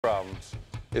problems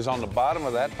is on the bottom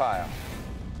of that pile,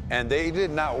 and they did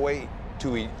not wait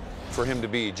for him to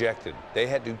be ejected. They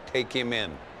had to take him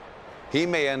in. He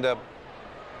may end up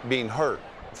being hurt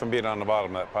from being on the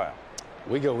bottom of that pile.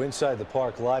 We go inside the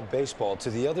park live baseball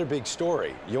to the other big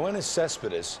story. Yoenis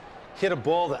Cespedes hit a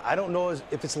ball that I don't know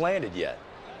if it's landed yet.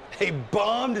 A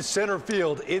bomb to center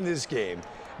field in this game,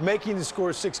 making the score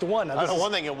 6-1. Now, I know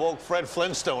one thing, it woke Fred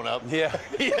Flintstone up. Yeah.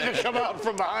 He had to come out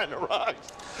from behind the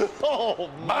rocks. Oh,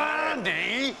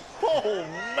 Monty! Oh,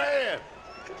 man!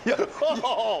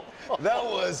 Oh. That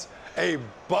was a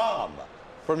bomb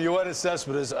from Yoenis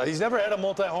Cespedes. He's never had a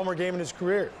multi-homer game in his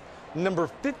career. Number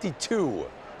 52,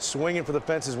 swinging for the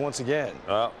fences once again.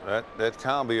 Well, that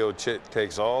combo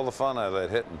takes all the fun out of that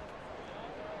hitting.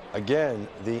 Again,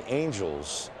 the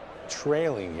Angels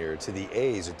trailing here to the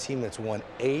A's, a team that's won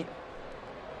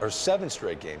 7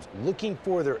 straight games, looking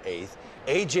for their 8th.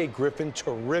 A.J. Griffin,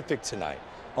 terrific tonight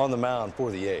on the mound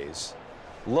for the A's.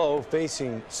 Low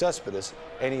facing Cespedes,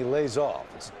 and he lays off.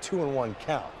 It's a 2-1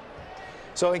 count.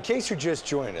 So in case you're just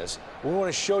joining us, we want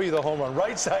to show you the home run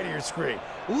right side of your screen.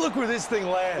 Look where this thing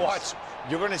lands. Watch.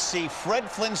 You're going to see Fred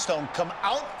Flintstone come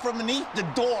out from beneath the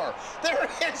door. There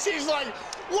it is. He's like,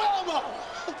 Wilma,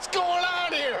 what's going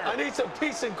on here? I need some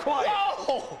peace and quiet.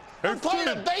 Whoa! We're playing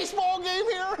a baseball game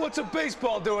here? What's a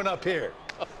baseball doing up here?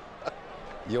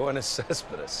 Yoenis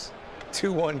Cespedes,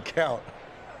 2-1 count.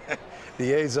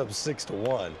 The A's up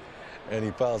 6-1, and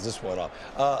he fouls this one off.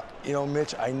 You know,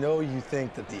 Mitch, I know you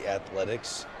think that the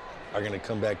Athletics are going to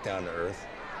come back down to earth.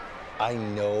 I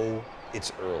know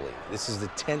it's early. This is the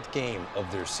 10th game of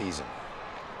their season.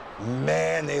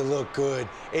 Man, they look good.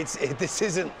 This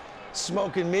isn't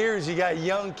smoke and mirrors. You got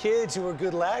young kids who were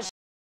good last year.